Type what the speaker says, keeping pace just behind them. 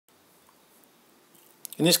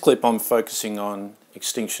In this clip I'm focusing on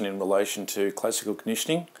extinction in relation to classical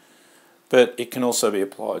conditioning, but it can also be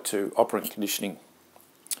applied to operant conditioning.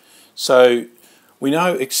 So we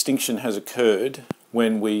know extinction has occurred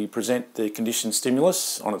when we present the conditioned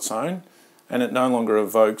stimulus on its own and it no longer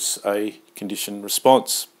evokes a conditioned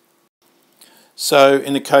response. So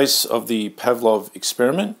in the case of the Pavlov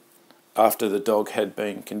experiment, after the dog had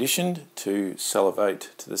been conditioned to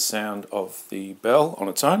salivate to the sound of the bell on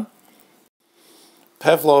its own,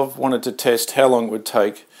 Pavlov wanted to test how long it would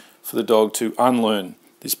take for the dog to unlearn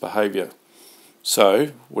this behaviour. So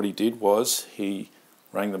what he did was he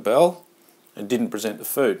rang the bell and didn't present the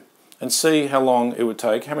food, and see how long it would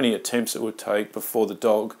take, how many attempts it would take before the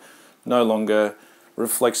dog no longer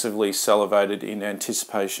reflexively salivated in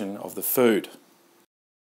anticipation of the food.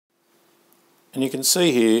 And you can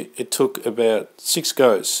see here it took about 6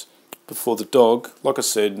 goes before the dog, like I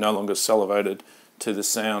said, no longer salivated to the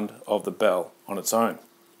sound of the bell on its own.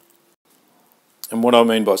 And what I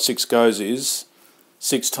mean by 6 goes is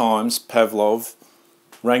 6 times Pavlov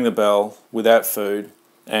rang the bell without food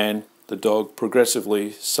and the dog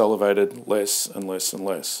progressively salivated less and less and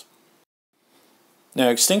less. Now,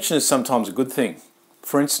 extinction is sometimes a good thing.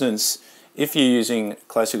 For instance, if you're using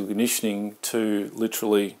classical conditioning to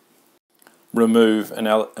literally remove a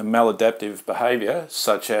maladaptive behaviour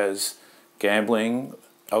such as gambling,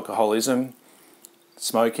 alcoholism,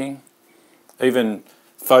 smoking, even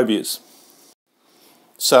phobias.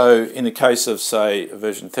 So in the case of, say,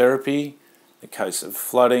 aversion therapy, the case of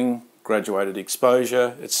flooding, graduated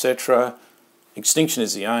exposure, etc., extinction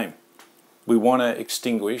is the aim. We want to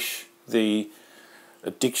extinguish the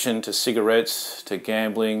addiction to cigarettes, to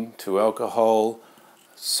gambling, to alcohol,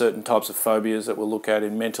 certain types of phobias that we'll look at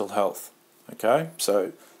in mental health. Okay,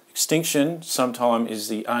 so extinction sometimes is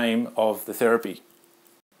the aim of the therapy.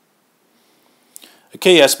 A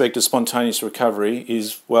key aspect of spontaneous recovery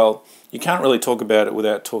is, well, you can't really talk about it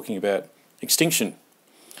without talking about extinction.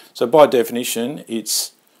 So by definition,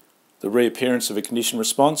 it's the reappearance of a conditioned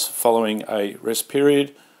response following a rest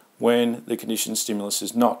period when the conditioned stimulus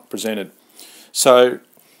is not presented. So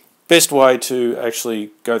best way to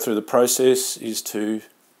actually go through the process is to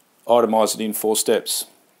itemise it in 4 steps.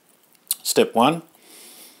 Step 1,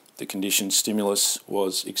 the conditioned stimulus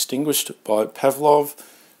was extinguished by Pavlov,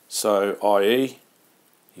 so i.e.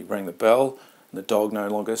 he rang the bell and the dog no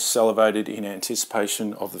longer salivated in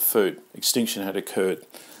anticipation of the food. Extinction had occurred.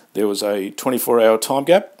 There was a 24-hour time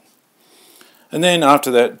gap, and then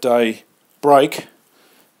after that day break,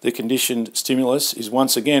 the conditioned stimulus is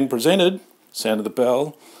once again presented, sound of the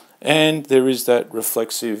bell, and there is that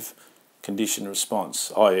reflexive conditioned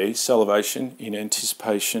response, i.e. salivation in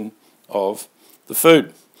anticipation of the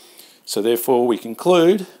food. So therefore we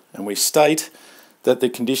conclude and we state that the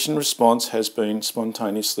conditioned response has been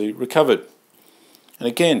spontaneously recovered. And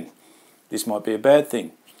again, this might be a bad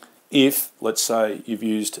thing. If, let's say, you've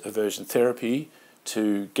used aversion therapy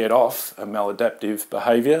to get off a maladaptive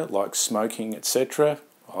behaviour like smoking, etc.,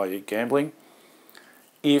 i.e. gambling,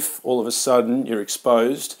 if all of a sudden you're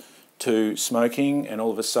exposed to smoking and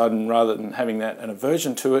all of a sudden, rather than having that an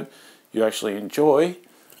aversion to it, you actually enjoy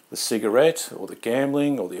the cigarette or the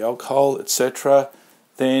gambling or the alcohol, etc.,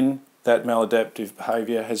 then that maladaptive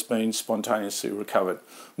behaviour has been spontaneously recovered.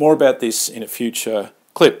 More about this in a future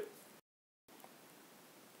clip.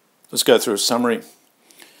 Let's go through a summary.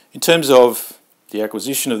 In terms of the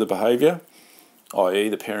acquisition of the behaviour, i.e.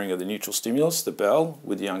 the pairing of the neutral stimulus, the bell,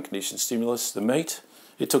 with the unconditioned stimulus, the meat,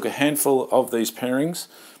 it took a handful of these pairings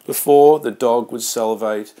before the dog would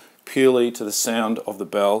salivate purely to the sound of the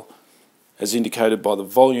bell, as indicated by the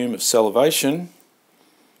volume of salivation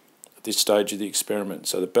at this stage of the experiment.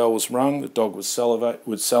 So the bell was rung, the dog would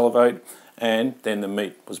salivate, and then the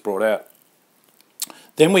meat was brought out.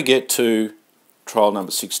 Then we get to trial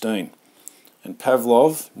number 16, and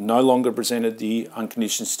Pavlov no longer presented the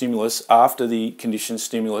unconditioned stimulus after the conditioned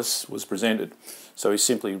stimulus was presented. So he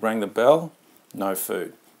simply rang the bell, no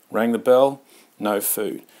food. Rang the bell, no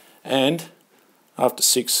food. And after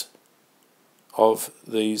 6 of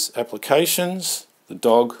these applications, the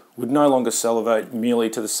dog would no longer salivate merely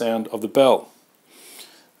to the sound of the bell.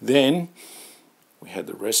 Then we had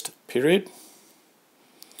the rest period,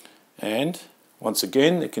 and once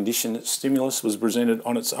again the conditioned stimulus was presented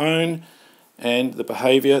on its own and the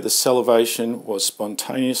behaviour, the salivation, was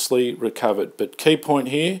spontaneously recovered. But key point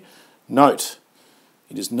here, note,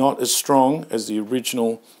 it is not as strong as the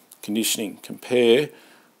original conditioning. Compare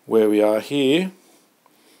where we are here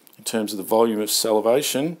in terms of the volume of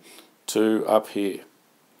salivation to up here.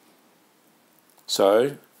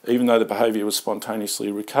 So even though the behaviour was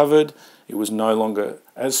spontaneously recovered, it was no longer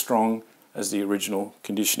as strong as the original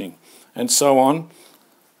conditioning, and so on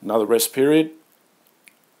another rest period,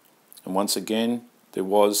 and once again there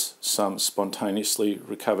was some spontaneously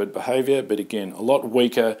recovered behaviour, but again a lot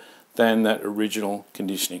weaker than that original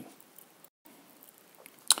conditioning.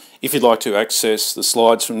 If you'd like to access the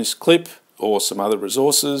slides from this clip or some other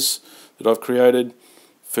resources that I've created,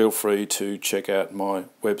 feel free to check out my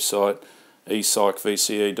website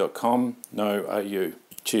epsychvce.com.au.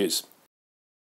 Cheers.